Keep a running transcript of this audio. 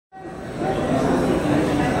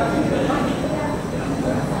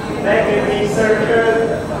Make a big circle.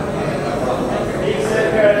 Big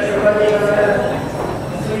circle, everybody on the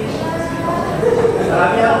switch. Ça va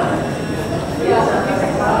bien?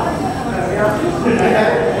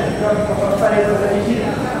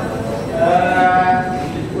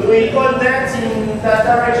 We will all dance in that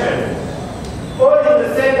direction. All in the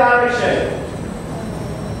same direction.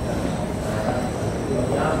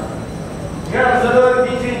 Girls alone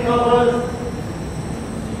between couples.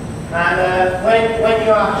 And when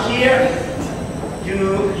you are here,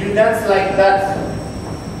 you dance like that.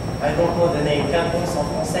 I don't know the name, campus en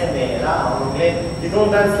français, mais là en anglais, you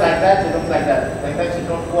don't dance like that, you don't like that. Like that you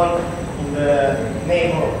don't walk in the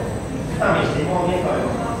neighborhood. Ah mais je l'ai pas anglais quand même.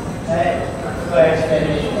 Ouais, je t'ai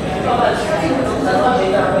pas mal suivi. Ça va, j'ai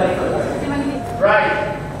été un peu à l'école. Right,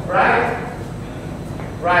 right,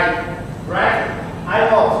 right, right. I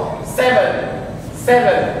want 7,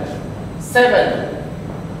 7, 7.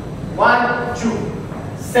 1, 2,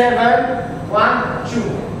 7, 1, 2.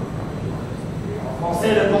 En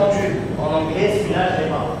français, le pendule. En anglais, celui-là, je l'ai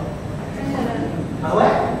pas. Ah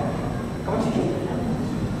ouais? Comment tu dis?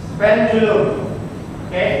 Pendulum.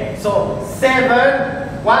 Okay? So, 7,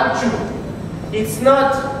 1, 2. It's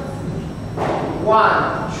not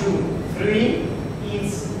 1, 2, 3.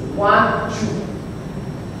 It's 1, 2.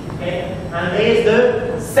 Okay? And there's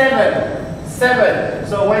the 7. 7.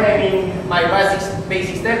 So when I mean my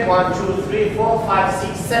basic step, 1, 2, 3, 4, 5,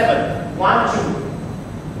 6, 7. 1, 2.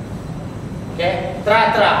 Okay?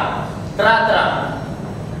 Tra tra. Tra tra.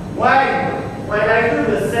 Why? When I do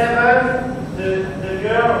the 7, the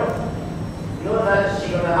girl know that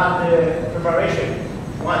she's gonna have the preparation.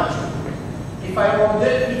 1, 2. If I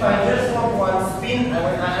just want one spin, I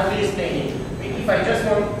will explain it. If I just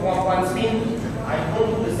want one spin, I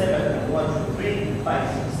don't do the 7. 1, 2, 3, 5,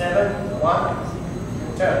 6, 7, 1,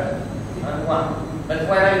 turn, and 1. But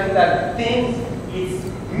when I do that thing, it's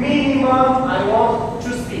minimum I want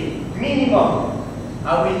 2 spin. Minimum.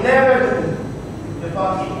 I will never do the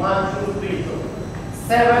party 1, 2, 3, 2.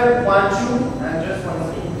 7, 1, 2, and just one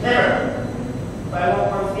spin. Never. If I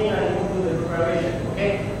want one spin, I won't do the preparation.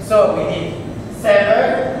 Okay? So we did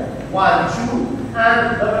 7, 1, 2, and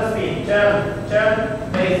double spin. Turn, turn,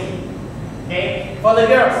 basic. Okay? For the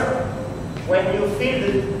girls, when you feel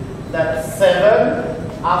that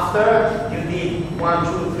 7, after you did 1,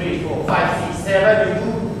 2, 3, 4, 5, 6, 7, you do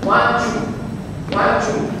 1, 2, 1, 2.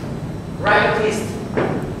 Right twist.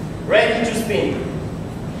 Ready to spin.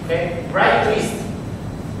 Okay? Right twist.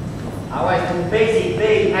 I want to basic,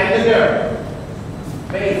 I'm the girl.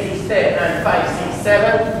 Basic step and 5, 6,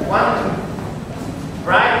 7, 1, 2.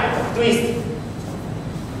 Right twist.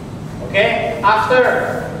 Okay? After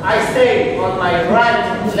I stay on my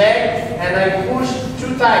right leg and I push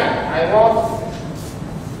 2 times. I want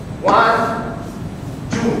 1,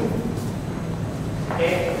 2.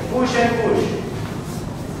 Okay? Push and push.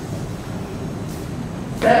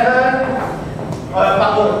 7,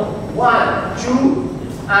 pardon. 1, 2,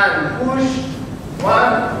 and push.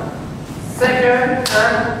 1, second,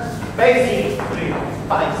 and basic 3,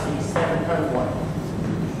 5, 6, 7, and 1.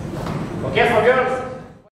 Okay for girls?